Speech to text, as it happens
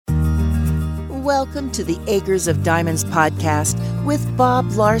Welcome to the Acres of Diamonds podcast with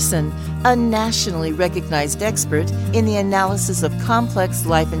Bob Larson, a nationally recognized expert in the analysis of complex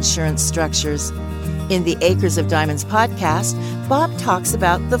life insurance structures. In the Acres of Diamonds podcast, Bob talks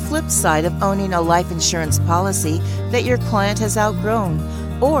about the flip side of owning a life insurance policy that your client has outgrown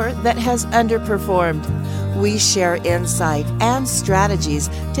or that has underperformed. We share insight and strategies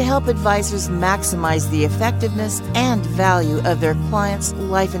to help advisors maximize the effectiveness and value of their clients'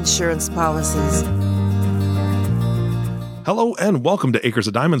 life insurance policies. Hello and welcome to Acres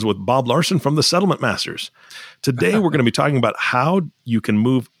of Diamonds with Bob Larson from the Settlement Masters. Today we're going to be talking about how you can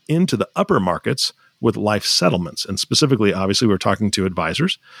move into the upper markets with life settlements. And specifically, obviously, we're talking to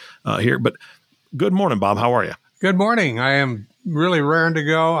advisors here. But good morning, Bob. How are you? Good morning. I am really raring to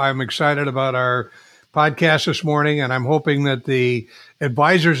go. I'm excited about our podcast this morning, and I'm hoping that the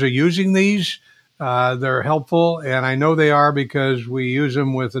advisors are using these. They're helpful, and I know they are because we use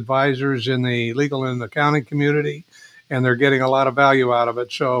them with advisors in the legal and accounting community, and they're getting a lot of value out of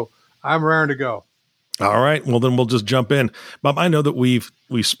it. So I'm raring to go. All right. Well, then we'll just jump in. Bob, I know that we've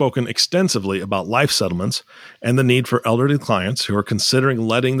spoken extensively about life settlements and the need for elderly clients who are considering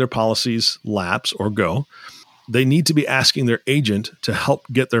letting their policies lapse or go. They need to be asking their agent to help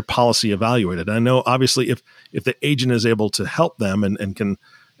get their policy evaluated. And I know, obviously, if the agent is able to help them and can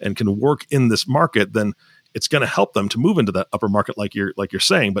work in this market, then it's going to help them to move into that upper market, like you're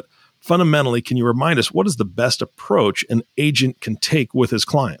saying. But fundamentally, can you remind us what is the best approach an agent can take with his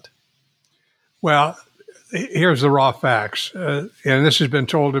client? Well, here's the raw facts, and this has been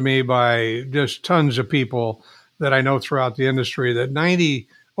told to me by just tons of people that I know throughout the industry, that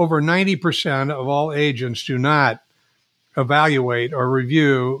over 90% of all agents do not evaluate or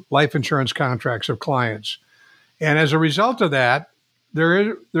review life insurance contracts of clients. And as a result of that,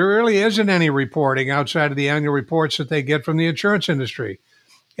 there really isn't any reporting outside of the annual reports that they get from the insurance industry.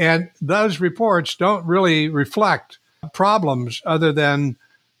 And those reports don't really reflect problems other than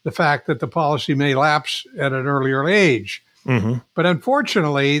the fact that the policy may lapse at an earlier age. Mm-hmm. But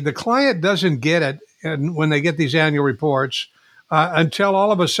unfortunately, the client doesn't get it and when they get these annual reports until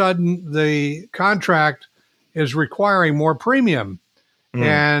all of a sudden the contract is requiring more premium.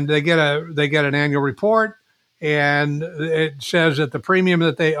 And they get an annual report, and it says that the premium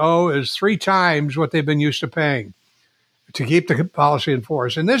that they owe is 3 times what they've been used to paying to keep the policy in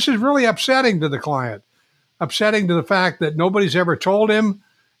force. And this is really upsetting to the client, upsetting to the fact that nobody's ever told him.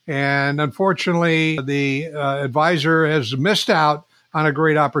 And unfortunately, the advisor has missed out on a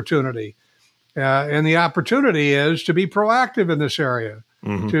great opportunity. And the opportunity is to be proactive in this area,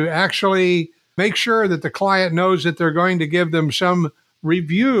 to actually make sure that the client knows that they're going to give them some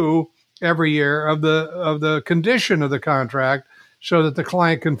review every year of the condition of the contract so that the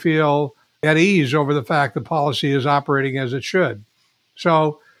client can feel at ease over the fact the policy is operating as it should.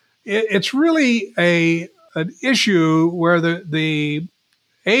 So it's really an issue where the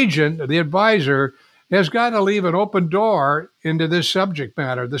agent, the advisor, has got to leave an open door into this subject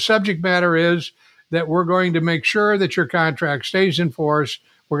matter. The subject matter is that we're going to make sure that your contract stays in force.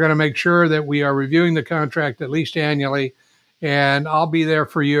 We're going to make sure that we are reviewing the contract at least annually, and I'll be there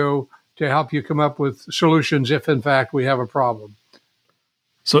for you to help you come up with solutions if, in fact, we have a problem.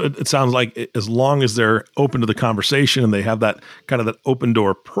 So it sounds like as long as they're open to the conversation and they have that kind of that open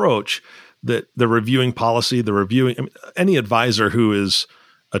door approach, that the reviewing policy, any advisor who is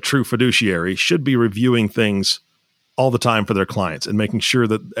a true fiduciary should be reviewing things all the time for their clients and making sure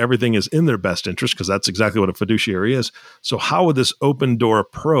that everything is in their best interest, because that's exactly what a fiduciary is. So how would this open door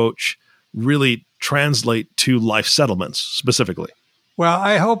approach really translate to life settlements specifically? Well,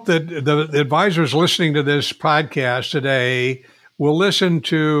 I hope that the advisors listening to this podcast today will listen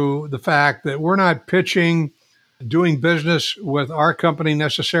to the fact that we're not pitching doing business with our company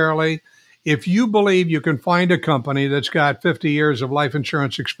necessarily. If you believe you can find a company that's got 50 years of life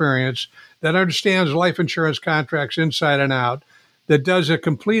insurance experience, that understands life insurance contracts inside and out, that does a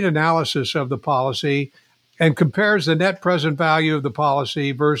complete analysis of the policy and compares the net present value of the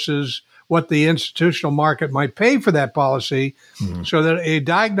policy versus what the institutional market might pay for that policy, so that a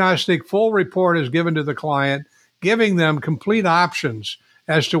diagnostic full report is given to the client, giving them complete options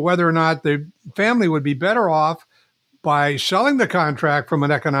as to whether or not the family would be better off by selling the contract from an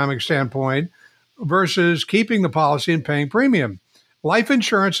economic standpoint versus keeping the policy and paying premium. Life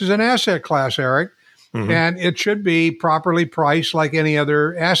insurance is an asset class, Eric, and it should be properly priced like any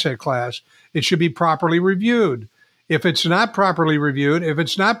other asset class. It should be properly reviewed. If it's not properly reviewed, if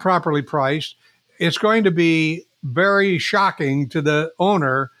it's not properly priced, it's going to be very shocking to the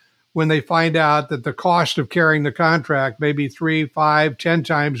owner when they find out that the cost of carrying the contract may be 3, 5, 10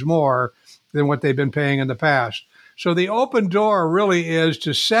 times more than what they've been paying in the past. So the open door really is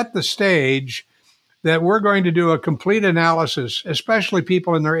to set the stage that we're going to do a complete analysis, especially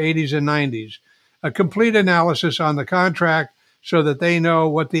people in their 80s and 90s, a complete analysis on the contract so that they know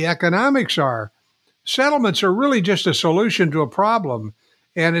what the economics are. Settlements are really just a solution to a problem.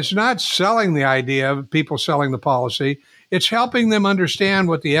 And it's not selling the idea of people selling the policy. It's helping them understand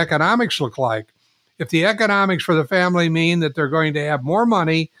what the economics look like. If the economics for the family mean that they're going to have more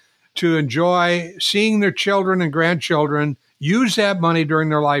money to enjoy seeing their children and grandchildren use that money during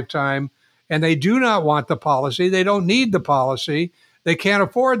their lifetime, and they do not want the policy, they don't need the policy, they can't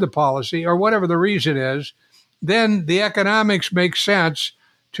afford the policy, or whatever the reason is, then the economics make sense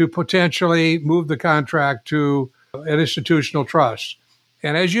to potentially move the contract to an institutional trust.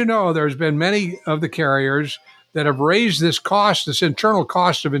 And as you know, there's been many of the carriers that have raised this cost, this internal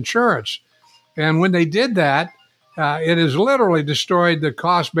cost of insurance. And when they did that, it has literally destroyed the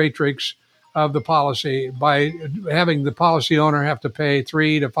cost matrix of the policy by having the policy owner have to pay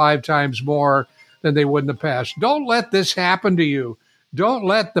 3 to 5 times more than they would in the past. Don't let this happen to you. Don't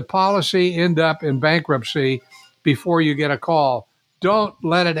let the policy end up in bankruptcy before you get a call. Don't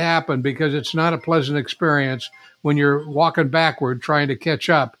let it happen, because it's not a pleasant experience when you're walking backward trying to catch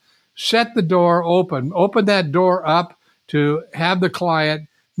up. Set the door open. Open that door up to have the client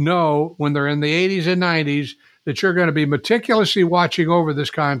know when they're in the 80s and 90s that you're going to be meticulously watching over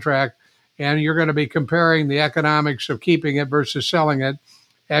this contract, and you're going to be comparing the economics of keeping it versus selling it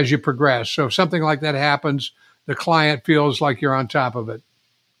as you progress. So if something like that happens, the client feels like you're on top of it.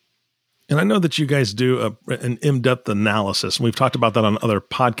 And I know that you guys do an in-depth analysis, and we've talked about that on other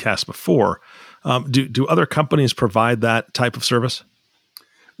podcasts before. Do other companies provide that type of service?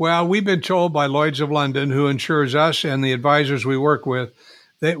 Well, we've been told by Lloyd's of London, who insures us and the advisors we work with,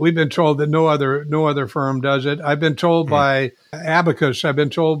 that we've been told that no other firm does it. I've been told by Abacus, I've been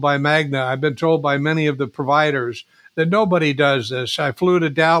told by Magna, I've been told by many of the providers that nobody does this. I flew to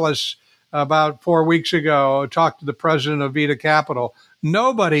Dallas about 4 weeks ago, talked to the president of Vita Capital.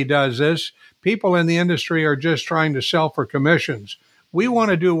 Nobody does this. People in the industry are just trying to sell for commissions. We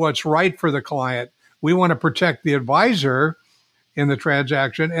want to do what's right for the client. We want to protect the advisor in the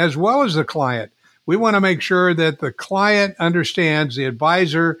transaction as well as the client. We want to make sure that the client understands the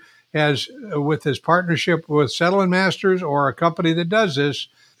advisor has, with his partnership with Settlement Masters or a company that does this,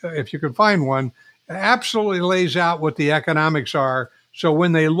 if you can find one, absolutely lays out what the economics are. So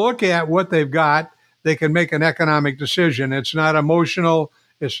when they look at what they've got, they can make an economic decision. It's not emotional.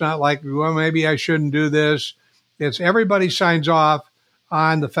 It's not like, well, maybe I shouldn't do this. It's everybody signs off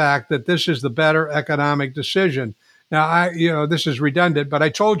on the fact that this is the better economic decision. Now, this is redundant, but I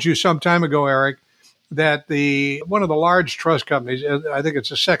told you some time ago, Eric, that one of the large trust companies, I think it's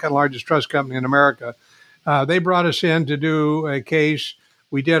the second largest trust company in America, they brought us in to do a case.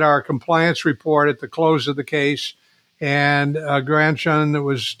 We did our compliance report at the close of the case, and a grandson that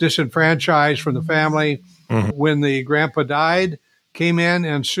was disenfranchised from the family when the grandpa died came in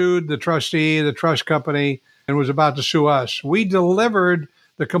and sued the trustee, the trust company, and was about to sue us. We delivered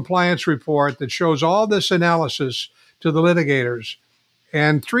the compliance report that shows all this analysis to the litigators.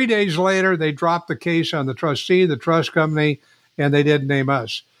 And 3 days later, they dropped the case on the trustee, the trust company, and they didn't name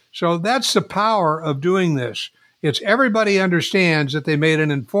us. So that's the power of doing this. It's everybody understands that they made an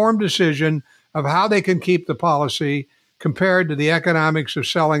informed decision of how they can keep the policy compared to the economics of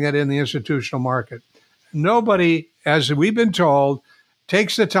selling it in the institutional market. Nobody, as we've been told,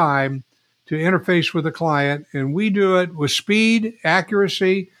 takes the time to interface with the client, and we do it with speed,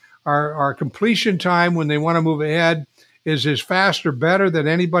 accuracy. Our completion time when they want to move ahead is as fast or better than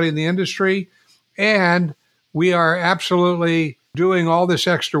anybody in the industry, and we are absolutely doing all this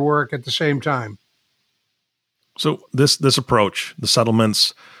extra work at the same time. So this approach, the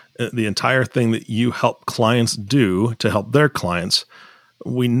settlements, the entire thing that you help clients do to help their clients,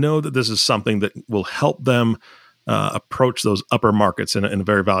 we know that this is something that will help them approach those upper markets in a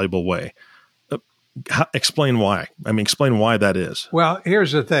very valuable way. Explain why. Explain why that is. Well,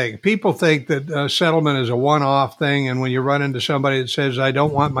 here's the thing. People think that settlement is a one-off thing, and when you run into somebody that says, I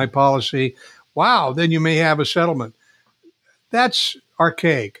don't want my policy, wow, then you may have a settlement. That's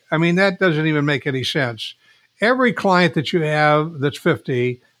archaic. That doesn't even make any sense. Every client that you have that's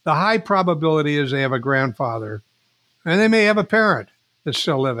 50, the high probability is they have a grandfather, and they may have a parent that's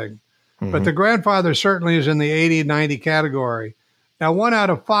still living. Mm-hmm. But the grandfather certainly is in the 80, 90 category. Now, 1 out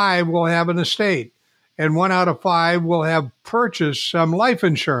of 5 will have an estate, and 1 out of 5 will have purchased some life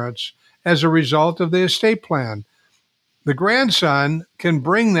insurance as a result of the estate plan. The grandson can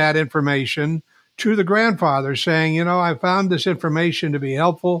bring that information to the grandfather saying, I found this information to be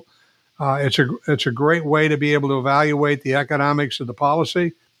helpful. It's a great way to be able to evaluate the economics of the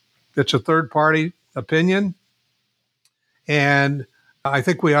policy. It's a third-party opinion, and I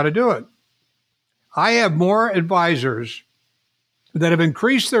think we ought to do it. I have more advisors that have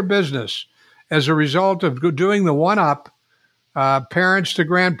increased their business as a result of doing the one-up, parents to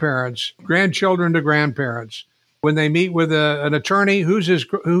grandparents, grandchildren to grandparents. When they meet with an attorney, who's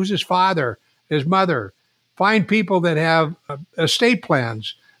his father, his mother. Find people that have estate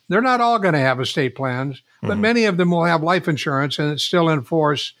plans. They're not all going to have estate plans, but many of them will have life insurance, and it's still in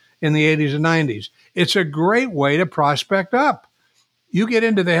force in the 80s and 90s. It's a great way to prospect up. You get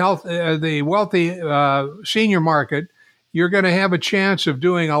into the wealthy senior market, you're going to have a chance of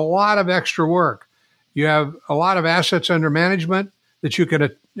doing a lot of extra work. You have a lot of assets under management that you can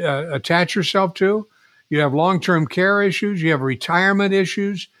attach yourself to. You have long-term care issues. You have retirement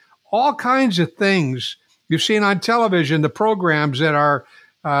issues, all kinds of things. You've seen on television the programs that are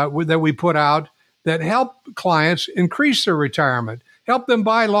that we put out that help clients increase their retirement, help them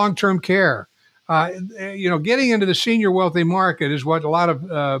buy long-term care. Getting into the senior wealthy market is what a lot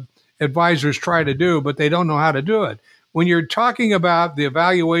of advisors try to do, but they don't know how to do it. When you're talking about the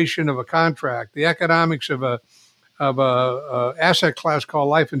evaluation of a contract, the economics of a asset class called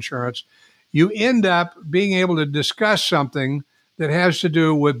life insurance, you end up being able to discuss something that has to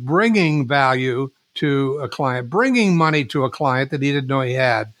do with bringing value to a client, bringing money to a client that he didn't know he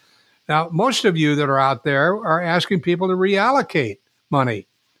had. Now, most of you that are out there are asking people to reallocate money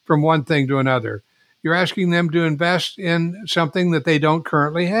from one thing to another. You're asking them to invest in something that they don't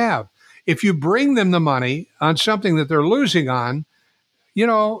currently have. If you bring them the money on something that they're losing on, you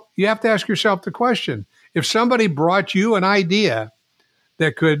have to ask yourself the question. If somebody brought you an idea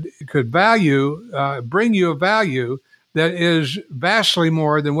that could bring you a value that is vastly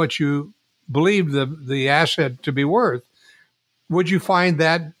more than what you believe the asset to be worth, would you find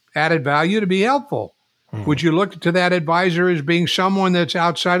that added value to be helpful? Would you look to that advisor as being someone that's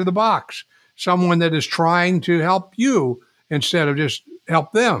outside of the box, someone that is trying to help you instead of just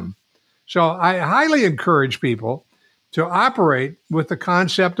help them? So I highly encourage people to operate with the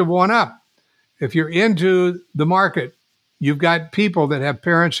concept of one-up. If you're into the market, you've got people that have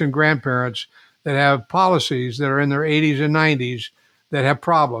parents and grandparents that have policies that are in their 80s and 90s that have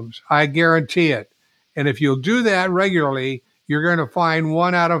problems. I guarantee it. And if you'll do that regularly, you're going to find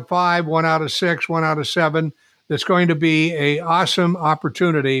 1 out of 5, 1 out of 6, 1 out of 7 that's going to be an awesome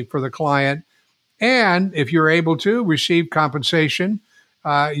opportunity for the client. And if you're able to receive compensation,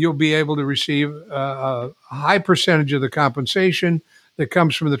 you'll be able to receive a high percentage of the compensation that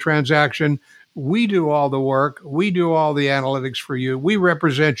comes from the transaction. We do all the work. We do all the analytics for you. We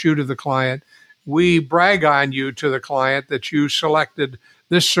represent you to the client. We brag on you to the client that you selected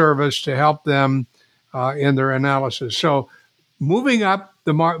this service to help them in their analysis. So moving up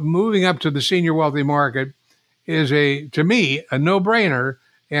to the senior wealthy market is to me, a no-brainer.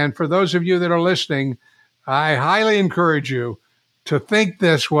 And for those of you that are listening, I highly encourage you to think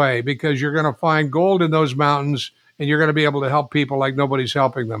this way, because you're going to find gold in those mountains, and you're going to be able to help people like nobody's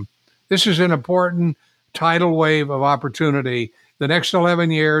helping them. This is an important tidal wave of opportunity. The next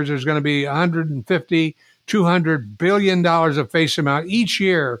 11 years, there's going to be $150, $200 billion of face amount each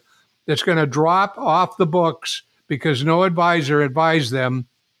year that's going to drop off the books because no advisor advised them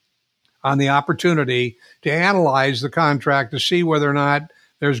on the opportunity to analyze the contract to see whether or not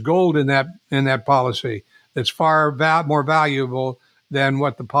there's gold in that policy that's far more valuable than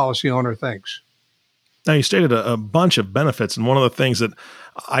what the policy owner thinks. Now, you stated a bunch of benefits, and one of the things that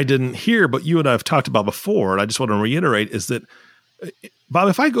I didn't hear, but you and I have talked about before, and I just want to reiterate, is that, Bob,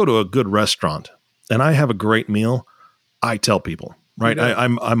 if I go to a good restaurant and I have a great meal, I tell people, right?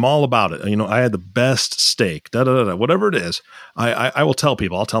 I'm all about it. I had the best steak, whatever it is. I will tell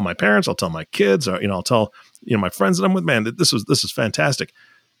people. I'll tell my parents. I'll tell my kids. Or, I'll tell my friends that I'm with. Man, this is fantastic.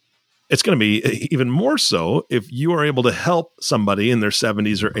 It's going to be even more so if you are able to help somebody in their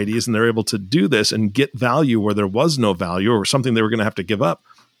 70s or 80s and they're able to do this and get value where there was no value or something they were going to have to give up.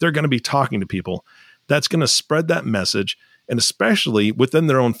 They're going to be talking to people. That's going to spread that message, and especially within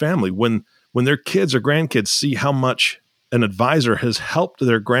their own family. When their kids or grandkids see how much an advisor has helped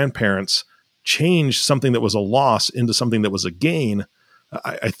their grandparents change something that was a loss into something that was a gain,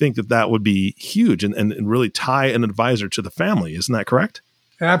 I think that would be huge and really tie an advisor to the family. Isn't that correct?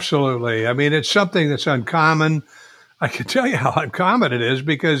 Absolutely. I mean, it's something that's uncommon. I can tell you how uncommon it is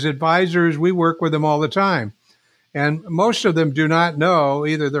because advisors, we work with them all the time. And most of them do not know,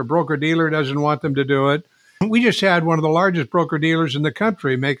 either their broker-dealer doesn't want them to do it. We just had one of the largest broker-dealers in the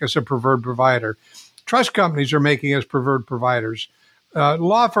country make us a preferred provider. Trust companies are making us preferred providers.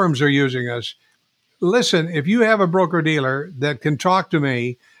 Law firms are using us. Listen, if you have a broker-dealer that can talk to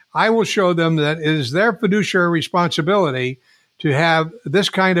me, I will show them that it is their fiduciary responsibility to have this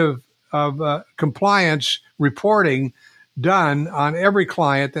kind of compliance reporting done on every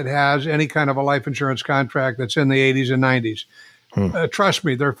client that has any kind of a life insurance contract that's in the 80s and 90s. Trust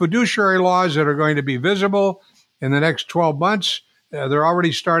me, there are fiduciary laws that are going to be visible in the next 12 months. They're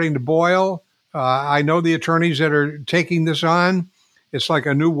already starting to boil. I know the attorneys that are taking this on. It's like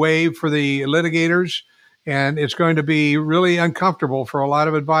a new wave for the litigators, and it's going to be really uncomfortable for a lot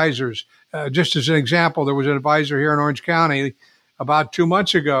of advisors. Just as an example, there was an advisor here in Orange County about 2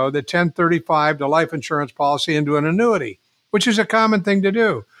 months ago that 1035 the life insurance policy into an annuity, which is a common thing to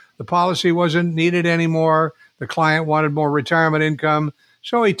do. The policy wasn't needed anymore. The client wanted more retirement income,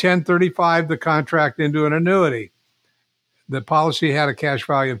 so he 1035 the contract into an annuity. The policy had a cash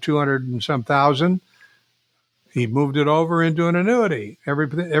value of 200 and some thousand. He moved it over into an annuity.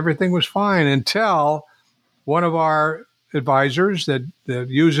 Everything was fine until one of our advisors that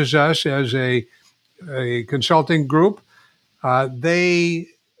uses us as a consulting group, they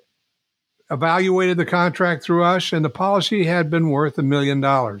evaluated the contract through us, and the policy had been worth $1 million.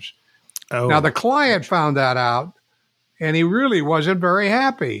 Oh. Now, the client found that out, and he really wasn't very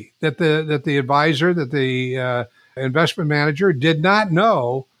happy that the advisor, that the investment manager did not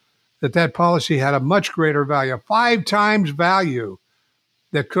know that policy had a much greater value, 5 times value,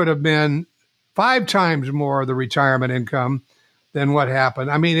 that could have been 5 times more of the retirement income than what happened.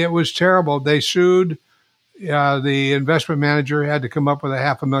 I mean, it was terrible. They sued. The investment manager had to come up with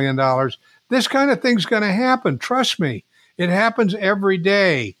 $500,000. This kind of thing's going to happen. Trust me. It happens every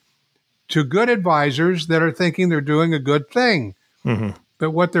day to good advisors that are thinking they're doing a good thing. Mm-hmm.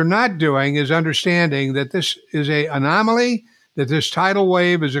 But what they're not doing is understanding that this is an anomaly, that this tidal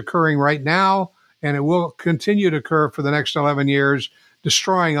wave is occurring right now, and it will continue to occur for the next 11 years,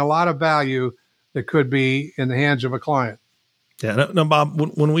 destroying a lot of value that could be in the hands of a client. Yeah. Now, Bob,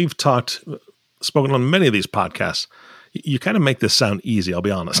 when we've spoken on many of these podcasts, you kind of make this sound easy. I'll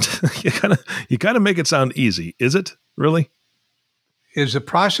be honest. you kind of make it sound easy. Is it really? Is the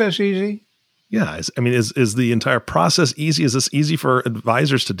process easy? Yeah. Is the entire process easy? Is this easy for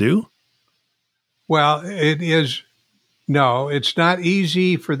advisors to do? Well, it is. No, it's not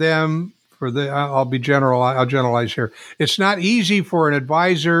easy for them. I'll generalize here. It's not easy for an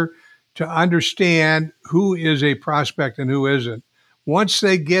advisor to understand who is a prospect and who isn't. Once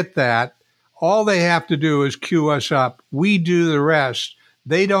they get that, all they have to do is queue us up. We do the rest.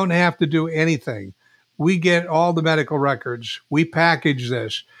 They don't have to do anything. We get all the medical records. We package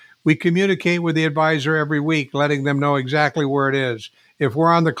this. We communicate with the advisor every week, letting them know exactly where it is. If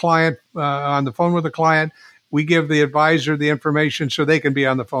we're on the phone with the client, we give the advisor the information so they can be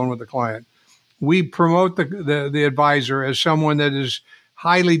on the phone with the client. We promote the advisor as someone that is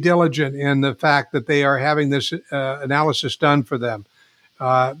highly diligent in the fact that they are having this analysis done for them.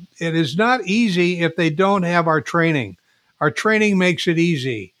 It is not easy if they don't have our training. Our training makes it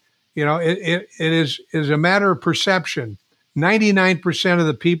easy. You know, it is a matter of perception. 99% of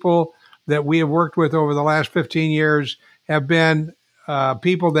the people that we have worked with over the last 15 years have been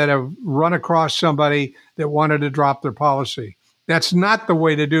people that have run across somebody that wanted to drop their policy. That's not the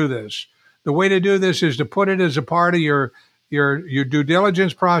way to do this. The way to do this is to put it as a part of your due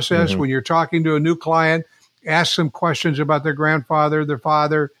diligence process. Mm-hmm. When you're talking to a new client, ask some questions about their grandfather, their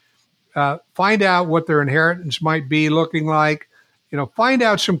father, find out what their inheritance might be looking like. You know, find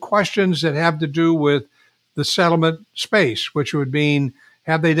out some questions that have to do with the settlement space, which would mean,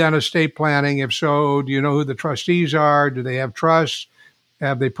 have they done estate planning? If so, do you know who the trustees are? Do they have trusts?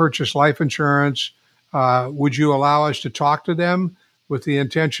 Have they purchased life insurance? Would you allow us to talk to them with the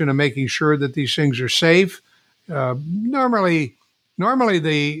intention of making sure that these things are safe? Normally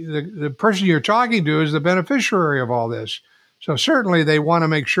the person you're talking to is the beneficiary of all this. So certainly they want to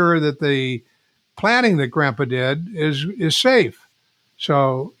make sure that the planning that Grandpa did is safe.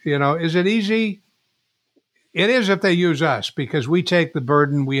 So, you know, is it easy? It is if they use us, because we take the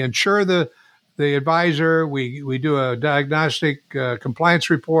burden. We insure the advisor. We do a diagnostic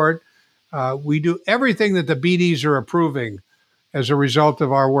compliance report. We do everything that the BDs are approving as a result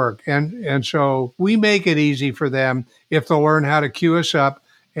of our work. And so we make it easy for them if they'll learn how to queue us up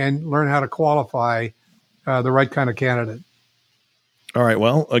and learn how to qualify the right kind of candidate. All right.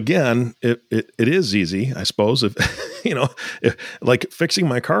 Well, again, it is easy, I suppose. If like fixing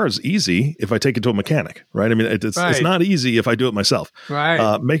my car is easy if I take it to a mechanic, right? I mean, it's not easy if I do it myself.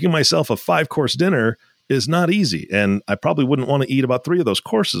 Right. Making myself a 5-course dinner is not easy, and I probably wouldn't want to eat about 3 of those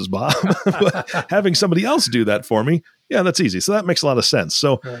courses, Bob. But having somebody else do that for me, yeah, that's easy. So that makes a lot of sense.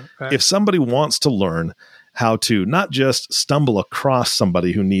 So if somebody wants to learn how to not just stumble across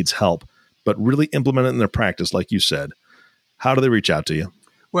somebody who needs help, but really implement it in their practice, like you said, how do they reach out to you?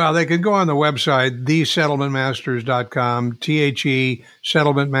 Well, they can go on the website, thesettlementmasters.com, THE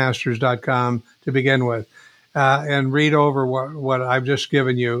settlementmasters.com to begin with. and read over what I've just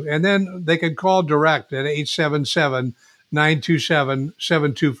given you. And then they can call direct at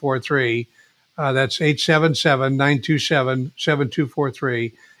 877-927-7243. That's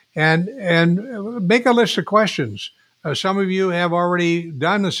 877-927-7243. And make a list of questions. Some of you have already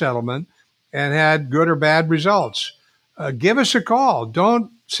done the settlement and had good or bad results. Give us a call.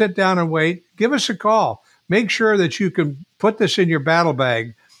 Don't sit down and wait. Give us a call. Make sure that you can put this in your battle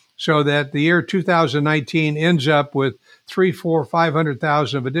bag so that the year 2019 ends up with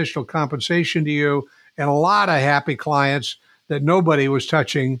 $300,000-$500,000 of additional compensation to you and a lot of happy clients that nobody was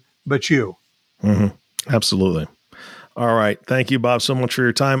touching but you. Mm-hmm. Absolutely. All right. Thank you, Bob, so much for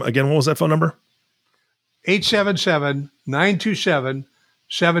your time. Again, what was that phone number?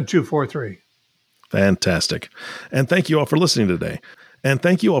 877-927-7243. Fantastic. And thank you all for listening today. And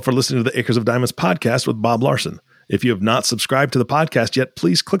thank you all for listening to the Acres of Diamonds podcast with Bob Larson. If you have not subscribed to the podcast yet,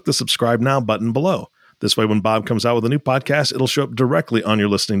 please click the subscribe now button below. This way, when Bob comes out with a new podcast, it'll show up directly on your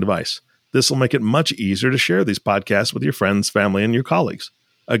listening device. This will make it much easier to share these podcasts with your friends, family, and your colleagues.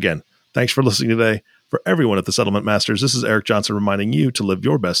 Again, thanks for listening today. For everyone at the Settlement Masters, this is Eric Johnson reminding you to live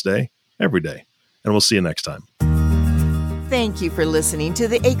your best day every day. And we'll see you next time. Thank you for listening to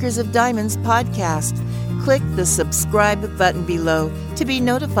the Acres of Diamonds podcast. Click the subscribe button below to be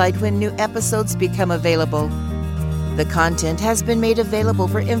notified when new episodes become available. The content has been made available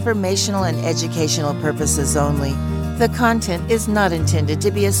for informational and educational purposes only. The content is not intended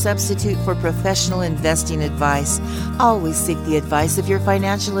to be a substitute for professional investing advice. Always seek the advice of your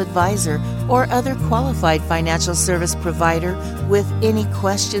financial advisor or other qualified financial service provider with any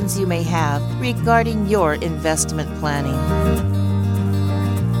questions you may have regarding your investment planning.